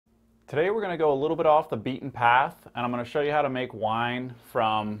Today we're going to go a little bit off the beaten path, and I'm going to show you how to make wine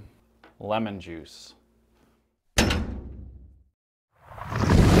from lemon juice.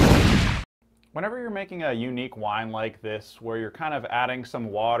 Whenever you're making a unique wine like this, where you're kind of adding some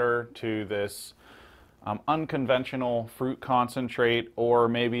water to this unconventional fruit concentrate, or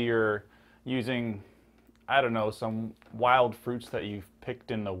maybe you're using, I don't know, some wild fruits that you've picked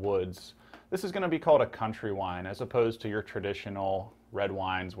in the woods, this is going to be called a country wine as opposed to your traditional red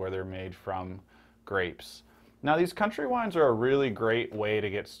wines where they're made from grapes. Now, these country wines are a really great way to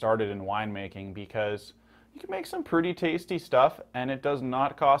get started in winemaking because you can make some pretty tasty stuff and it does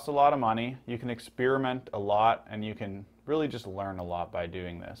not cost a lot of money. You can experiment a lot and you can really just learn a lot by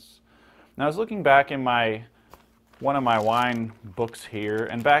doing this. Now, I was looking back in one of my wine books here,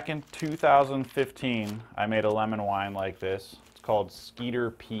 and back in 2015 I made a lemon wine like this. It's called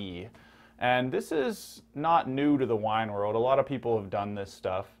Skeeter P. And this is not new to the wine world. A lot of people have done this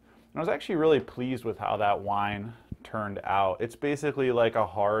stuff. And I was actually really pleased with how that wine turned out. It's basically like a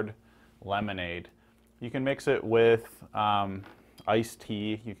hard lemonade. You can mix it with iced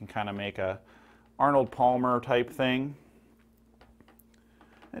tea. You can kind of make a Arnold Palmer type thing.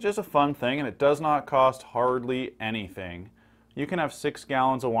 It's just a fun thing, and it does not cost hardly anything. You can have 6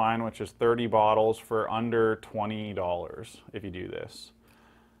 gallons of wine, which is 30 bottles, for under $20 if you do this.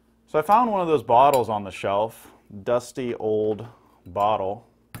 So I found one of those bottles on the shelf, dusty old bottle,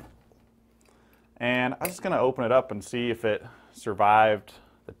 and I'm just going to open it up and see if it survived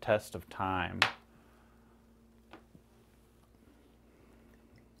the test of time.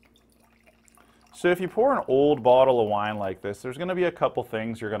 So if you pour an old bottle of wine like this, there's going to be a couple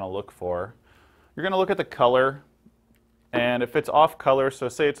things you're going to look for. You're going to look at the color, and if it's off color, so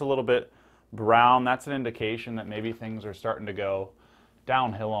say it's a little bit brown, that's an indication that maybe things are starting to go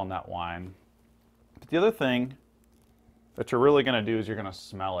downhill on that wine. But the other thing that you're really going to do is you're going to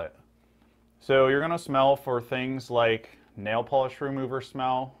smell it. So you're going to smell for things like nail polish remover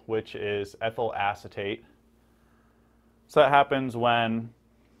smell, which is ethyl acetate. So that happens when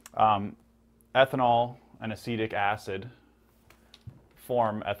ethanol and acetic acid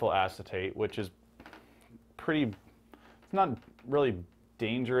form ethyl acetate, which is it's not really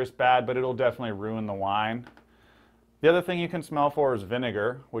dangerous bad, but it'll definitely ruin the wine. The other thing you can smell for is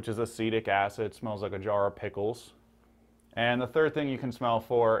vinegar, which is acetic acid. It smells like a jar of pickles. And the third thing you can smell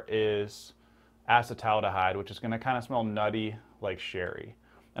for is acetaldehyde, which is going to kind of smell nutty like sherry.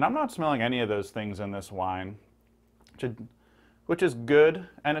 And I'm not smelling any of those things in this wine, which is good,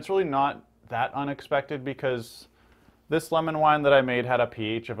 and it's really not that unexpected because this lemon wine that I made had a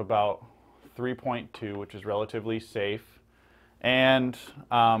pH of about 3.2, which is relatively safe, and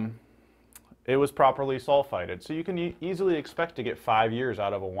it was properly sulfited. So you can easily expect to get 5 years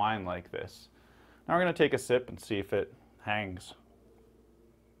out of a wine like this. Now we're going to take a sip and see if it hangs.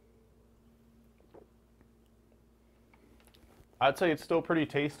 I'd say it's still pretty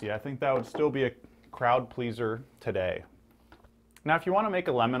tasty. I think that would still be a crowd pleaser today. Now, if you want to make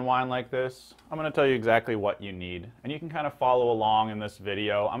a lemon wine like this, I'm going to tell you exactly what you need. And you can kind of follow along in this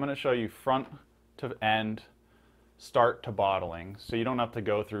video. I'm going to show you front to end, start to bottling, so you don't have to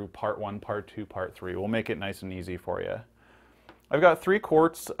go through part 1, part 2, part 3. We'll make it nice and easy for you. I've got 3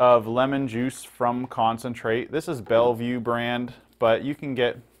 quarts of lemon juice from concentrate. This is Bellevue brand, but you can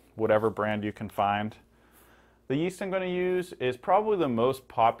get whatever brand you can find. The yeast I'm going to use is probably the most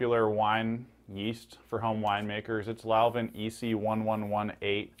popular wine yeast for home winemakers. It's Lalvin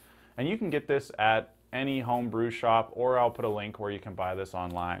EC1118, and you can get this at any home brew shop, or I'll put a link where you can buy this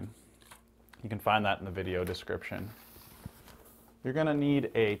online. You can find that in the video description. You're going to need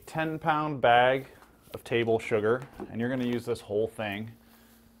a 10-pound bag of table sugar, and you're going to use this whole thing.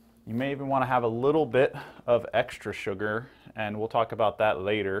 You may even want to have a little bit of extra sugar, and we'll talk about that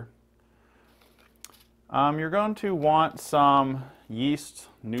later. You're going to want some yeast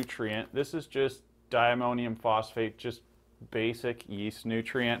nutrient. This is just diammonium phosphate, just basic yeast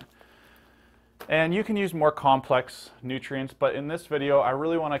nutrient. And you can use more complex nutrients, but in this video, I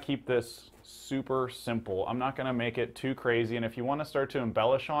really want to keep this super simple. I'm not going to make it too crazy, and if you want to start to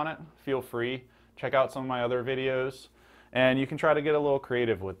embellish on it, feel free. Check out some of my other videos, and you can try to get a little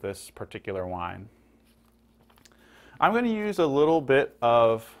creative with this particular wine. I'm going to use a little bit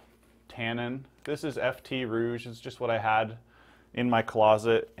of tannin. This is FT Rouge. It's just what I had in my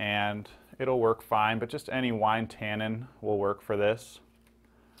closet, and it'll work fine, but just any wine tannin will work for this.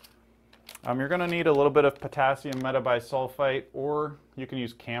 You're going to need a little bit of potassium metabisulfite, or you can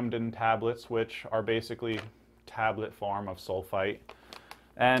use Camden tablets, which are basically tablet form of sulfite.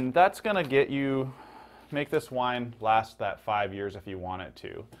 And that's going to make this wine last that 5 years if you want it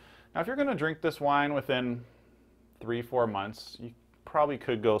to. Now, if you're going to drink this wine within 3-4 months, probably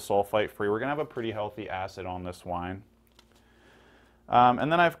could go sulfite free. We're gonna have a pretty healthy acid on this wine.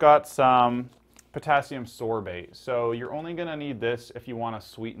 And then I've got some potassium sorbate. So you're only gonna need this if you wanna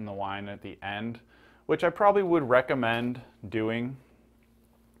sweeten the wine at the end, which I probably would recommend doing.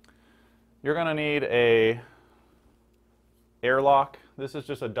 You're gonna need a airlock. This is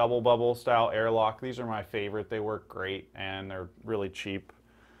just a double bubble style airlock. These are my favorite. They work great and they're really cheap.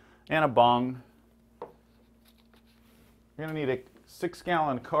 And a bung. You're gonna need a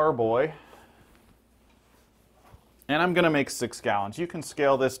 6-gallon carboy. And I'm gonna make 6 gallons. You can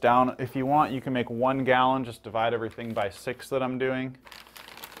scale this down if you want. You can make 1 gallon, just divide everything by 6 that I'm doing.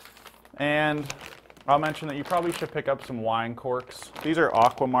 And I'll mention that you probably should pick up some wine corks. These are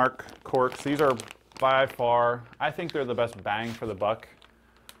Aquamark corks. These are by far, I think they're the best bang for the buck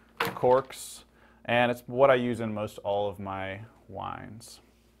corks. And it's what I use in most all of my wines.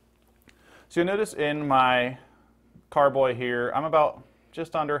 So you'll notice in my carboy here, I'm about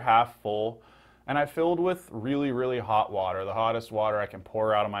just under half full. And I filled with really, really hot water, the hottest water I can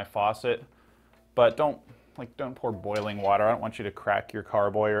pour out of my faucet. But don't pour boiling water. I don't want you to crack your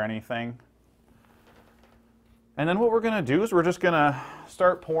carboy or anything. And then what we're gonna do is we're just gonna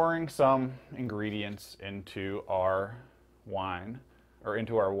start pouring some ingredients into our wine, or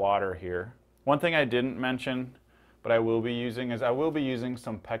into our water here. One thing I didn't mention, but I will be using, is I will be using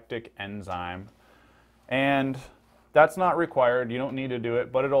some pectic enzyme. And that's not required, you don't need to do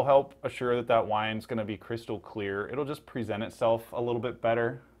it, but it'll help assure that that wine's gonna be crystal clear. It'll just present itself a little bit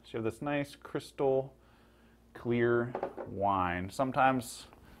better. So you have this nice crystal clear wine. Sometimes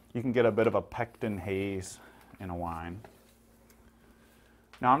you can get a bit of a pectin haze in a wine.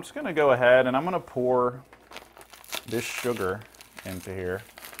 Now I'm just gonna go ahead and I'm gonna pour this sugar into here.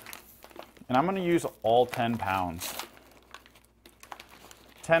 And I'm gonna use all 10 pounds.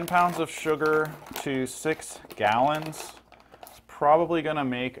 10 pounds of sugar to 6 gallons. It's probably gonna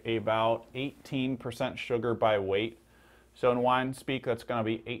make about 18% sugar by weight. So in wine speak, that's gonna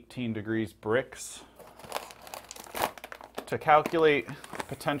be 18 degrees Brix. To calculate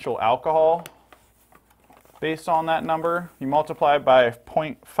potential alcohol, based on that number, you multiply by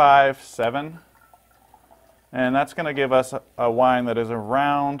 0.57, and that's gonna give us a wine that is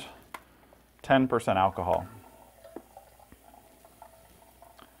around 10% alcohol.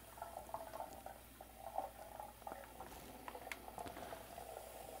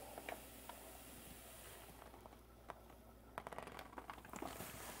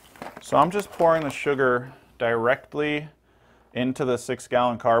 So I'm just pouring the sugar directly into the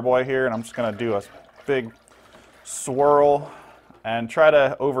 6-gallon carboy here, and I'm just gonna do a big swirl and try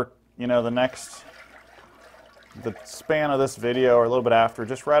to the span of this video or a little bit after,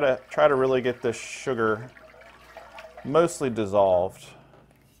 just try to really get this sugar mostly dissolved.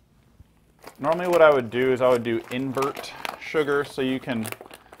 Normally what I would do is I would do invert sugar, so you can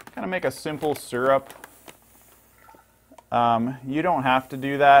kind of make a simple syrup. You don't have to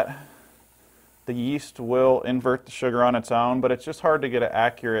do that. The yeast will invert the sugar on its own, but it's just hard to get an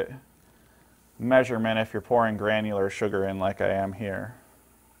accurate measurement if you're pouring granular sugar in like I am here.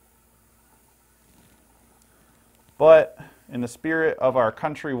 But in the spirit of our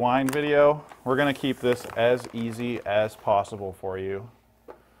country wine video, we're going to keep this as easy as possible for you,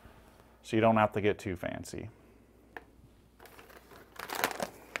 so you don't have to get too fancy.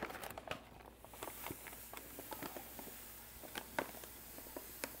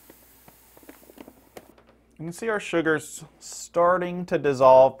 You can see our sugar's starting to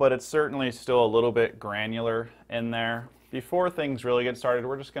dissolve, but it's certainly still a little bit granular in there. Before things really get started,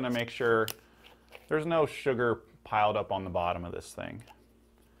 we're just going to make sure there's no sugar piled up on the bottom of this thing.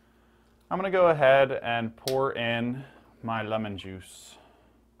 I'm going to go ahead and pour in my lemon juice.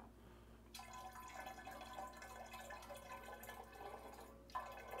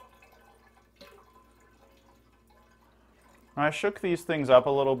 I shook these things up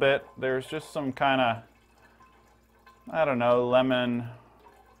a little bit. There's just some kind of, I don't know, lemon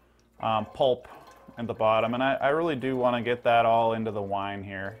pulp at the bottom, and I really do want to get that all into the wine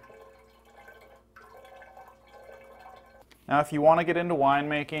here. Now if you want to get into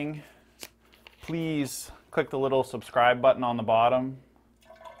winemaking, please click the little subscribe button on the bottom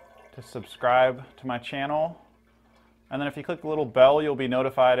to subscribe to my channel. And then if you click the little bell, you'll be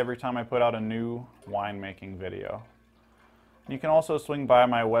notified every time I put out a new winemaking video. You can also swing by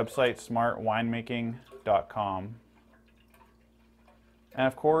my website, smartwinemaking.com. And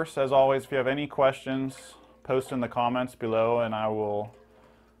of course, as always, if you have any questions, post in the comments below and I will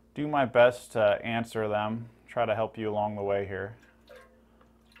do my best to answer them, try to help you along the way here.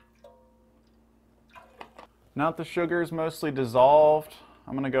 Now that the sugar is mostly dissolved,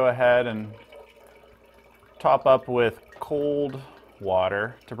 I'm going to go ahead and top up with cold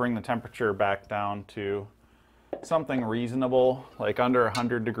water to bring the temperature back down to something reasonable, like under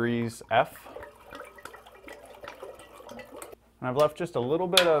 100 degrees F. And I've left just a little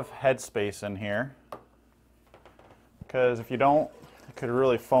bit of headspace in here, because if you don't, it could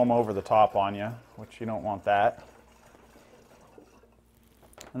really foam over the top on you, which you don't want that.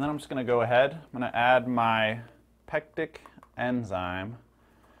 And then I'm just going to go ahead, I'm going to add my pectic enzyme.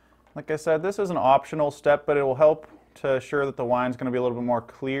 Like I said, this is an optional step, but it will help to assure that the wine's going to be a little bit more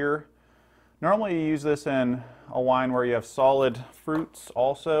clear. Normally you use this in a wine where you have solid fruits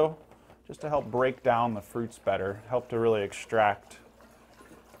also, just to help break down the fruits better, help to really extract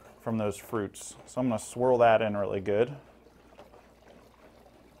from those fruits. So I'm going to swirl that in really good.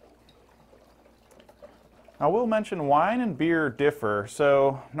 I will mention wine and beer differ.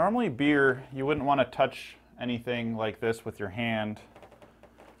 So normally beer, you wouldn't want to touch anything like this with your hand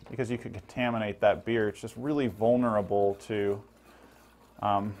because you could contaminate that beer. It's just really vulnerable to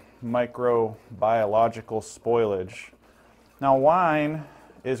microbiological spoilage. Now wine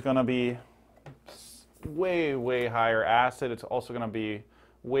is going to be way, way higher acid. It's also going to be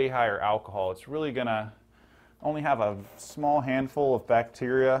way higher alcohol. It's really going to only have a small handful of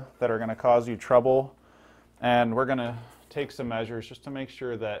bacteria that are going to cause you trouble. And we're going to take some measures just to make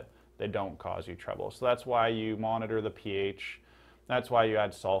sure that they don't cause you trouble. So that's why you monitor the pH. That's why you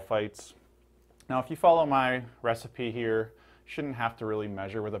add sulfites. Now if you follow my recipe here, you shouldn't have to really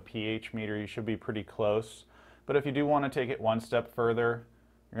measure with a pH meter. You should be pretty close. But if you do want to take it one step further,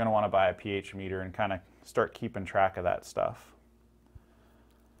 you're going to want to buy a pH meter and kind of start keeping track of that stuff.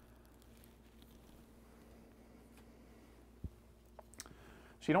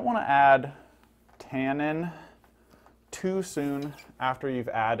 So you don't want to add tannin too soon after you've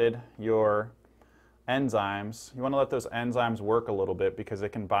added your enzymes. You want to let those enzymes work a little bit because they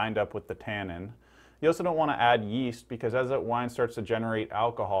can bind up with the tannin. You also don't want to add yeast because as that wine starts to generate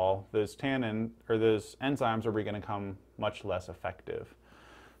alcohol, those tannin or those enzymes are going to become much less effective.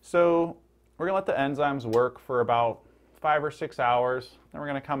 So we're going to let the enzymes work for about 5 or 6 hours. Then we're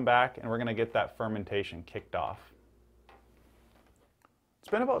going to come back and we're going to get that fermentation kicked off. It's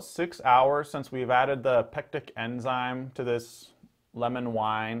been about 6 hours since we've added the pectic enzyme to this lemon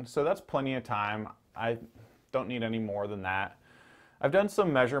wine, so that's plenty of time. I don't need any more than that. I've done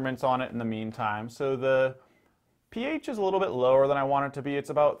some measurements on it in the meantime. So the pH is a little bit lower than I want it to be.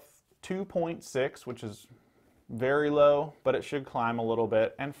 It's about 2.6, which is very low, but it should climb a little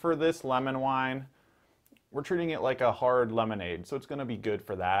bit. And for this lemon wine, we're treating it like a hard lemonade, so it's going to be good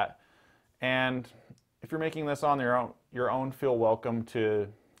for that. And if you're making this on your own, feel welcome to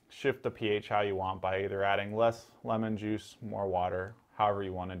shift the pH how you want by either adding less lemon juice, more water, however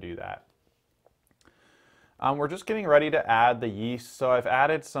you want to do that. We're just getting ready to add the yeast, so I've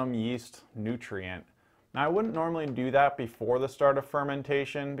added some yeast nutrient. Now I wouldn't normally do that before the start of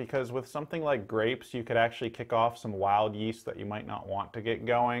fermentation because with something like grapes you could actually kick off some wild yeast that you might not want to get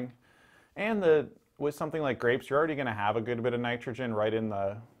going. And with something like grapes you're already going to have a good bit of nitrogen right in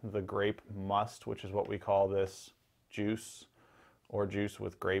the grape must, which is what we call this juice, or juice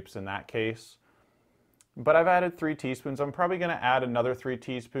with grapes in that case. But I've added 3 teaspoons. I'm probably going to add another 3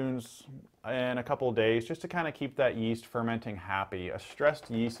 teaspoons in a couple of days just to kind of keep that yeast fermenting happy. A stressed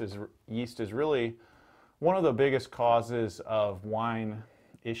yeast is really one of the biggest causes of wine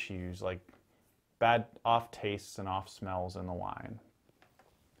issues, like bad off tastes and off smells in the wine.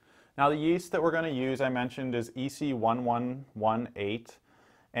 Now the yeast that we're going to use, I mentioned, is EC1118,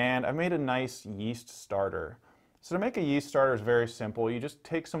 and I made a nice yeast starter. So to make a yeast starter is very simple. You just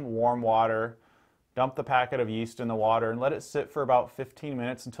take some warm water, dump the packet of yeast in the water, and let it sit for about 15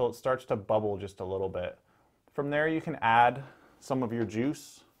 minutes until it starts to bubble just a little bit. From there you can add some of your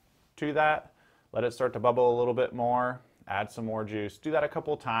juice to that, let it start to bubble a little bit more, add some more juice. Do that a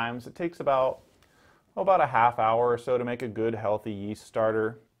couple times. It takes about a half hour or so to make a good healthy yeast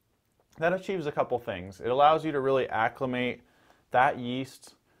starter. That achieves a couple things. It allows you to really acclimate that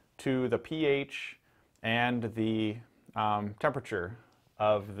yeast to the pH and the temperature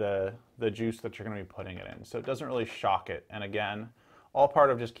of the juice that you're going to be putting it in. So it doesn't really shock it. And again, all part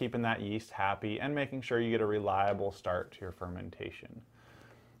of just keeping that yeast happy and making sure you get a reliable start to your fermentation.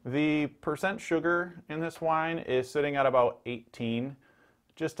 The percent sugar in this wine is sitting at about 18,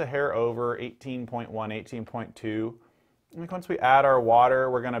 just a hair over 18.1, 18.2. Once we add our water,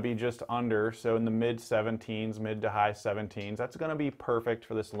 we're going to be just under, so in the mid 17s, mid to high 17s. That's going to be perfect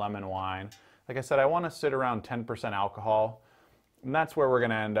for this lemon wine. Like I said, I want to sit around 10% alcohol, and that's where we're going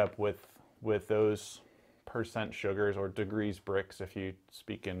to end up with those percent sugars, or degrees Brix if you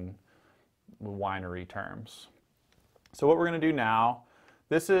speak in winery terms. So what we're going to do now,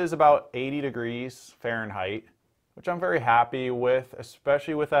 this is about 80 degrees Fahrenheit. which I'm very happy with,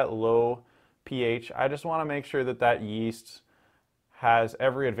 especially with that low pH. I just want to make sure that that yeast has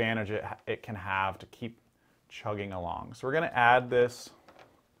every advantage it can have to keep chugging along. So we're going to add this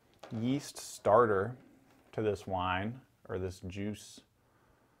yeast starter to this wine, or this juice.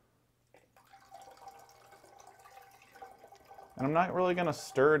 And I'm not really going to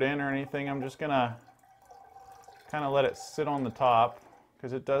stir it in or anything. I'm just going to kind of let it sit on the top,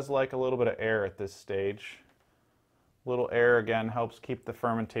 because it does like a little bit of air at this stage. A little air, again, helps keep the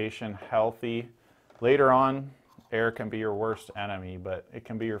fermentation healthy. Later on, air can be your worst enemy, but it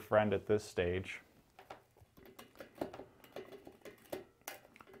can be your friend at this stage.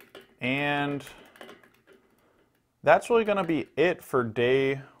 And that's really going to be it for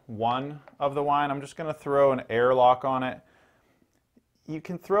day 1 of the wine. I'm just going to throw an airlock on it. You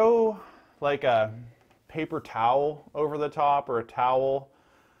can throw like a paper towel over the top, or a towel,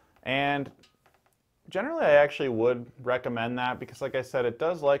 and generally I actually would recommend that, because like I said, it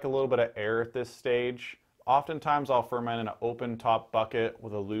does like a little bit of air at this stage. Oftentimes I'll ferment in an open top bucket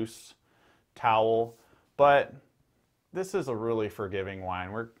with a loose towel, but this is a really forgiving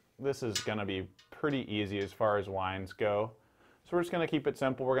wine. This is going to be pretty easy as far as wines go. So we're just going to keep it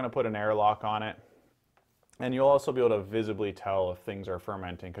simple. We're going to put an airlock on it. And you'll also be able to visibly tell if things are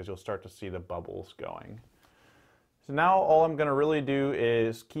fermenting, because you'll start to see the bubbles going. So now all I'm going to really do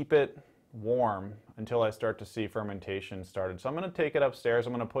is keep it warm until I start to see fermentation started. So I'm going to take it upstairs.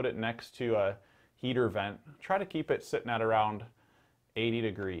 I'm going to put it next to a heater vent. Try to keep it sitting at around 80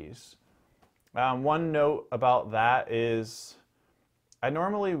 degrees. One note about that is I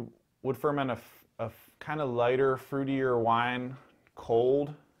normally would ferment a kind of lighter, fruitier wine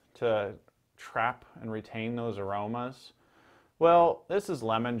cold to trap and retain those aromas. Well, this is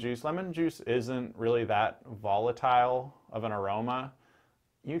lemon juice. Lemon juice isn't really that volatile of an aroma.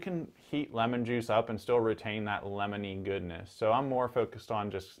 You can heat lemon juice up and still retain that lemony goodness. So I'm more focused on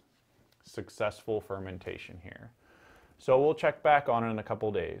just successful fermentation here. So we'll check back on it in a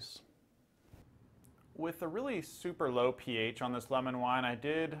couple days. With a really super low pH on this lemon wine, I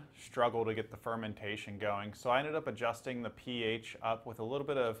did struggle to get the fermentation going. So I ended up adjusting the pH up with a little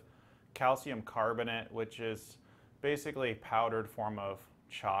bit of calcium carbonate, which is basically a powdered form of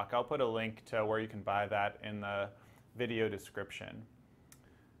chalk. I'll put a link to where you can buy that in the video description.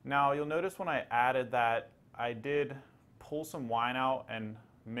 Now you'll notice when I added that, I did pull some wine out and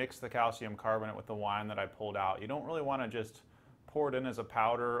mix the calcium carbonate with the wine that I pulled out. You don't really want to just pour it in as a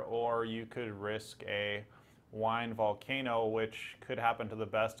powder, or you could risk a wine volcano, which could happen to the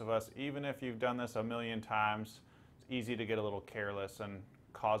best of us. Even if you've done this a million times, it's easy to get a little careless and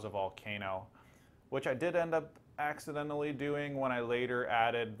cause a volcano, which I did end up accidentally doing when I later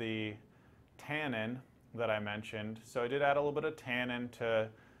added the tannin that I mentioned. So I did add a little bit of tannin to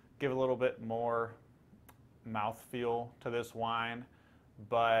give a little bit more mouthfeel to this wine,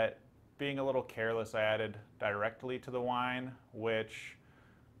 but being a little careless, I added directly to the wine, which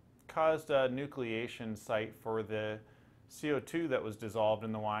caused a nucleation site for the CO2 that was dissolved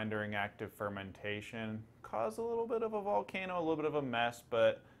in the wine during active fermentation. Caused a little bit of a volcano, a little bit of a mess,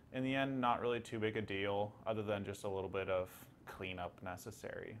 but in the end, not really too big a deal, other than just a little bit of cleanup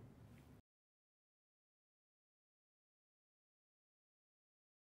necessary.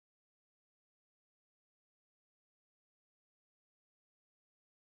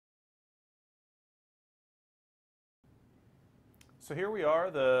 So here we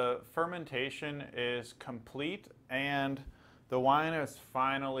are, the fermentation is complete and the wine is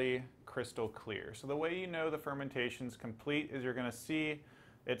finally crystal clear. So the way you know the fermentation is complete is you're going to see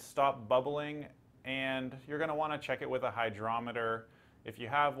it stop bubbling, and you're going to want to check it with a hydrometer if you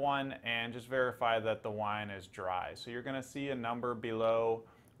have one, and just verify that the wine is dry. So you're going to see a number below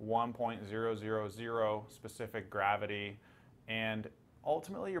 1.000 specific gravity, and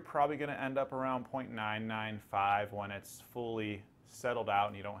ultimately you're probably going to end up around 0.995 when it's fully settled out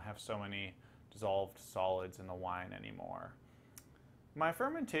and you don't have so many dissolved solids in the wine anymore. My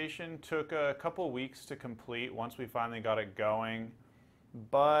fermentation took a couple weeks to complete once we finally got it going,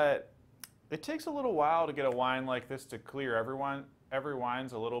 but it takes a little while to get a wine like this to clear. Every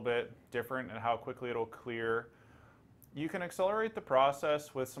wine's a little bit different in how quickly it'll clear. You can accelerate the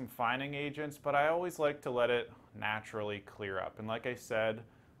process with some fining agents, but I always like to let it naturally clear up. And like I said,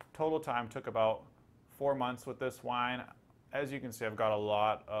 total time took about 4 months with this wine. As you can see, I've got a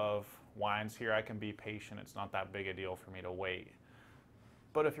lot of wines here. I can be patient. It's not that big a deal for me to wait.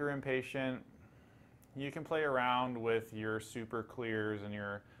 But if you're impatient, you can play around with your super clears and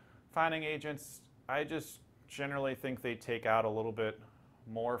your fining agents. I just generally think they take out a little bit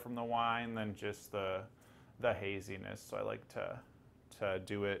more from the wine than just the haziness. So I like to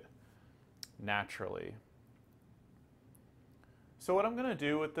do it naturally. So what I'm going to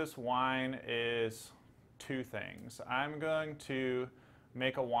do with this wine is two things. I'm going to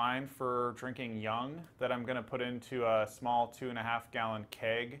make a wine for drinking young that I'm going to put into a small 2.5-gallon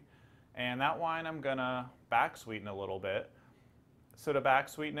keg. And that wine I'm going to back sweeten a little bit. So to back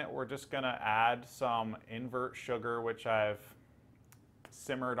sweeten it, we're just going to add some invert sugar, which I've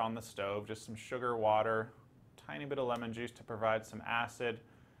simmered on the stove, just some sugar, water, tiny bit of lemon juice to provide some acid.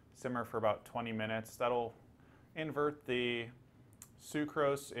 Simmer for about 20 minutes. That'll invert the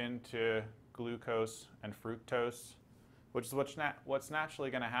sucrose into glucose and fructose, which is what's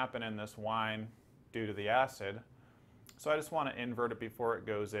naturally going to happen in this wine due to the acid. So I just want to invert it before it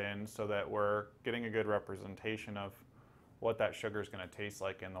goes in so that we're getting a good representation of what that sugar is going to taste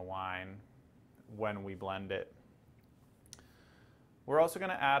like in the wine when we blend it. We're also going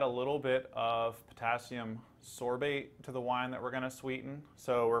to add a little bit of potassium sorbate to the wine that we're going to sweeten.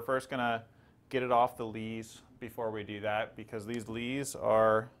 So we're first going to get it off the lees before we do that, because these lees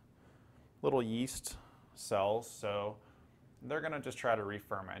are little yeast cells, so they're going to just try to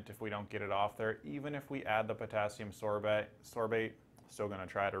re-ferment if we don't get it off there. Even if we add the potassium sorbate still going to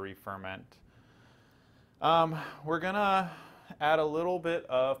try to re-ferment. We're going to add a little bit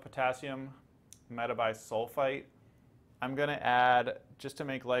of potassium metabisulfite. I'm going to add, just to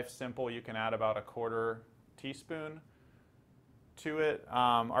make life simple, you can add about a 1/4 teaspoon to it.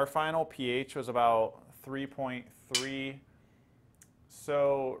 Our final pH was about 3.3.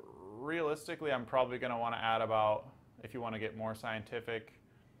 So realistically, I'm probably going to want to add about, if you want to get more scientific,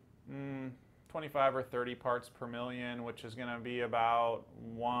 25 or 30 parts per million, which is going to be about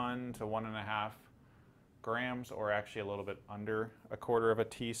 1 to 1.5 grams, or actually a little bit under a 1/4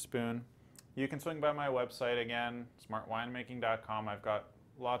 teaspoon. You can swing by my website again, smartwinemaking.com. I've got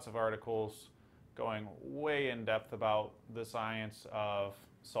lots of articles going way in depth about the science of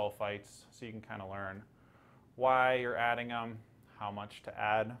sulfites, so you can kind of learn why you're adding them, how much to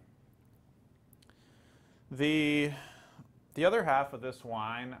add. The other half of this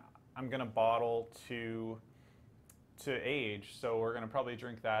wine, I'm going to bottle to age, so we're going to probably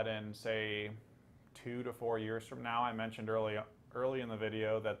drink that in, say, 2 to 4 years from now. I mentioned early in the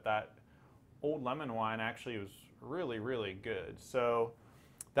video that old lemon wine actually was really, really good. So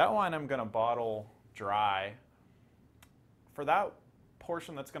that wine I'm going to bottle dry. For that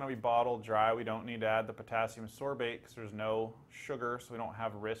portion that's going to be bottled dry, we don't need to add the potassium sorbate because there's no sugar, so we don't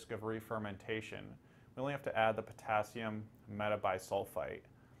have risk of re-fermentation. We only have to add the potassium metabisulfite.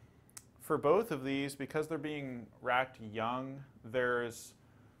 For both of these, because they're being racked young, there's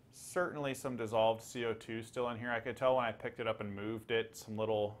certainly some dissolved CO2 still in here. I could tell when I picked it up and moved it, some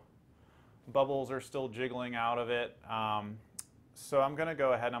little bubbles are still jiggling out of it. So I'm going to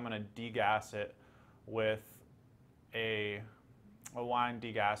go ahead and I'm going to degas it with a wine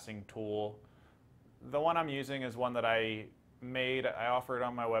degassing tool. The one I'm using is one that I made. I offer it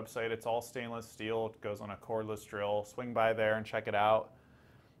on my website. It's all stainless steel. It goes on a cordless drill. Swing by there and check it out.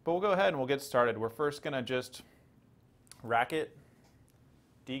 But we'll go ahead and we'll get started. We're first going to just rack it,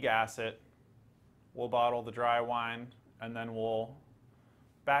 degas it. We'll bottle the dry wine, and then we'll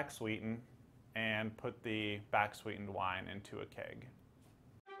back sweeten and put the back sweetened wine into a keg.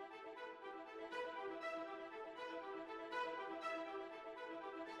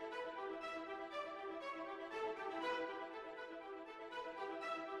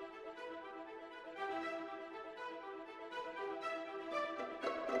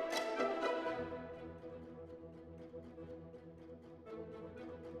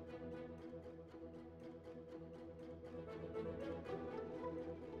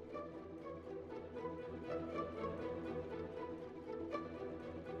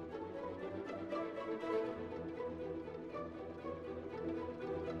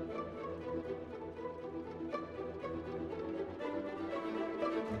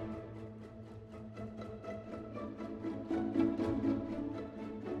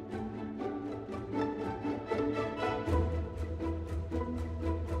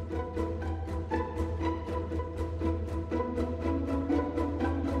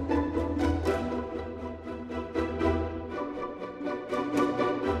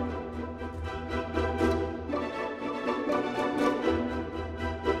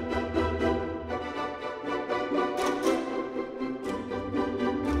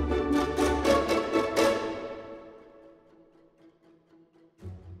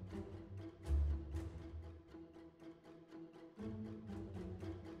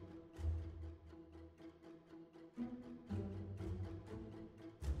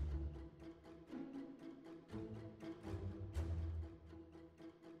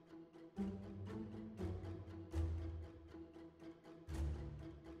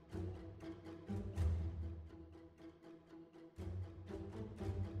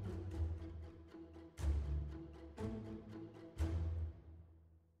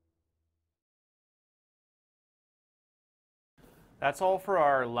 That's all for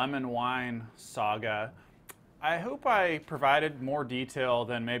our lemon wine saga. I hope I provided more detail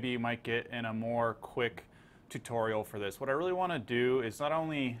than maybe you might get in a more quick tutorial for this. What I really want to do is not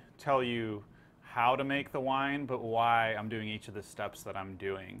only tell you how to make the wine, but why I'm doing each of the steps that I'm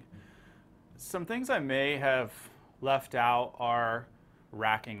doing. Some things I may have left out are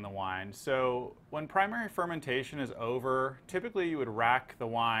racking the wine. So when primary fermentation is over, typically you would rack the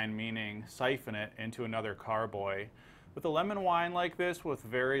wine, meaning siphon it into another carboy. With a lemon wine like this with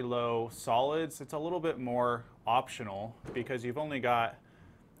very low solids, it's a little bit more optional because you've only got,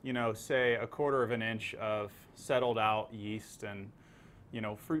 say a 1/4 of an inch of settled out yeast and,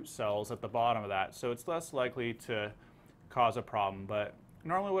 fruit cells at the bottom of that. So it's less likely to cause a problem. But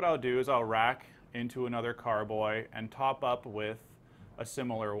normally what I'll do is I'll rack into another carboy and top up with a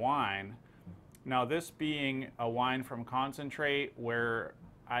similar wine. Now this being a wine from concentrate where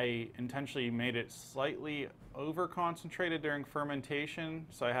I intentionally made it slightly over concentrated during fermentation,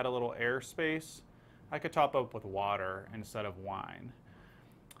 so I had a little air space, I could top up with water instead of wine.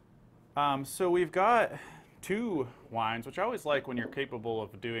 So we've got 2 wines, which I always like when you're capable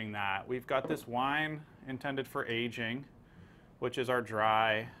of doing that. We've got this wine intended for aging, which is our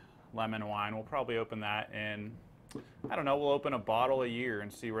dry lemon wine. We'll probably open that in, I don't know, we'll open a bottle a year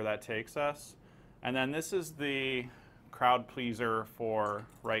and see where that takes us. And then this is the crowd pleaser for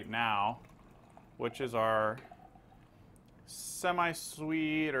right now, which is our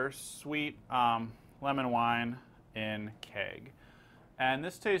semi-sweet or sweet lemon wine in keg. And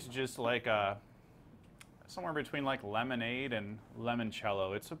this tastes just like somewhere between like lemonade and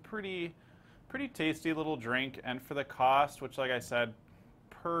limoncello. It's a pretty tasty little drink, and for the cost, which like I said,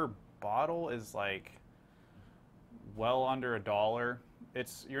 per bottle is like well under $1,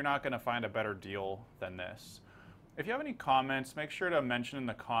 you're not going to find a better deal than this. If you have any comments, make sure to mention in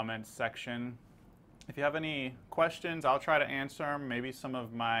the comments section. If you have any questions, I'll try to answer them. Maybe some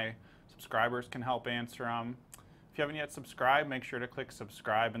of my subscribers can help answer them. If you haven't yet subscribed, make sure to click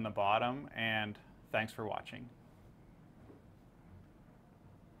subscribe in the bottom, and thanks for watching.